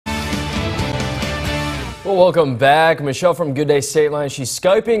Well, welcome back. Michelle from Good Day State Line. She's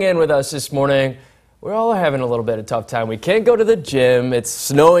Skyping in with us this morning. We're all having a little bit of a tough time. We can't go to the gym. It's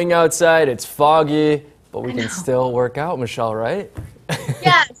snowing outside. It's foggy, but we can still work out, Michelle, right?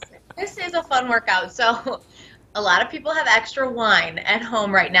 Yes, this is a fun workout. So a lot of people have extra wine at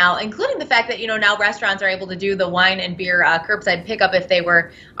home right now, including the fact that, now restaurants are able to do the wine and beer curbside pickup if they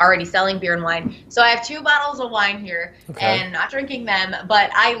were already selling beer and wine. So I have 2 bottles of wine here and not drinking them, but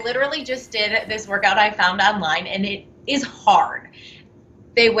I literally just did this workout I found online, and it is hard.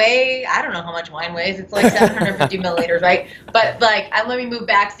 They weigh, I don't know how much wine weighs. It's like 750 milliliters, right? But let me move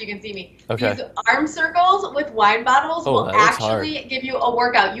back so you can see me. Okay. These arm circles with wine bottles will actually give you a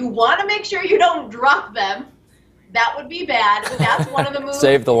workout. You want to make sure you don't drop them. That would be bad, but that's one of the moves.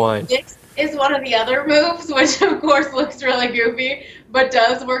 Save the wine. This is one of the other moves, which of course looks really goofy, but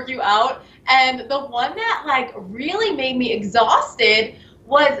does work you out. And the one that really made me exhausted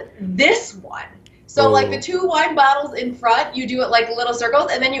was this one. So the 2 wine bottles in front, you do it like little circles,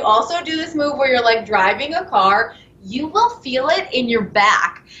 and then you also do this move where you're driving a car. You will feel it in your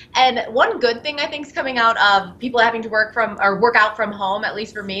back. And one good thing I think is coming out of people having to work out from home, at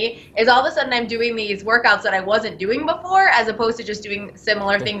least for me, is all of a sudden I'm doing these workouts that I wasn't doing before, as opposed to just doing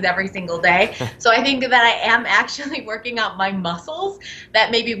similar things every single day. So I think that I am actually working out my muscles that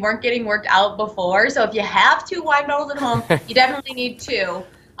maybe weren't getting worked out before. So if you have 2 wine bottles at home, you definitely need 2.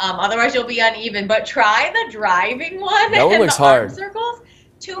 Otherwise you'll be uneven. But try the driving one. That one looks hard. Arm circles.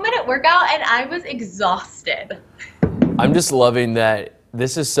 2-minute workout, and I was exhausted. I'm just loving that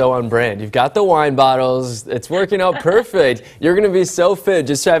this is so on brand. You've got the wine bottles. It's working out perfect. You're going to be so fit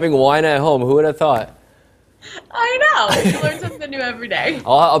just having wine at home. Who would have thought? I know. You learn something new every day.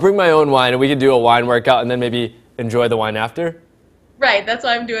 I'll bring my own wine, and we can do a wine workout and then maybe enjoy the wine after. Right, that's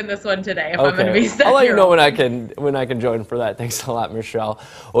why I'm doing this one today. If I'm going to be I'll let you know when I can join for that. Thanks a lot, Michelle.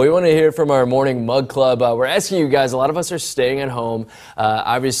 Well, we want to hear from our morning mug club. We're asking you guys. A lot of us are staying at home,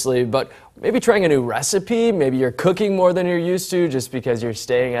 obviously, but maybe trying a new recipe. Maybe you're cooking more than you're used to just because you're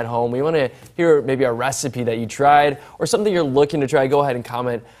staying at home. We want to hear maybe a recipe that you tried or something you're looking to try. Go ahead and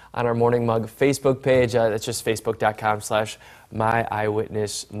comment on our Morning Mug Facebook page. That's just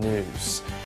facebook.com/myeyewitnessnews.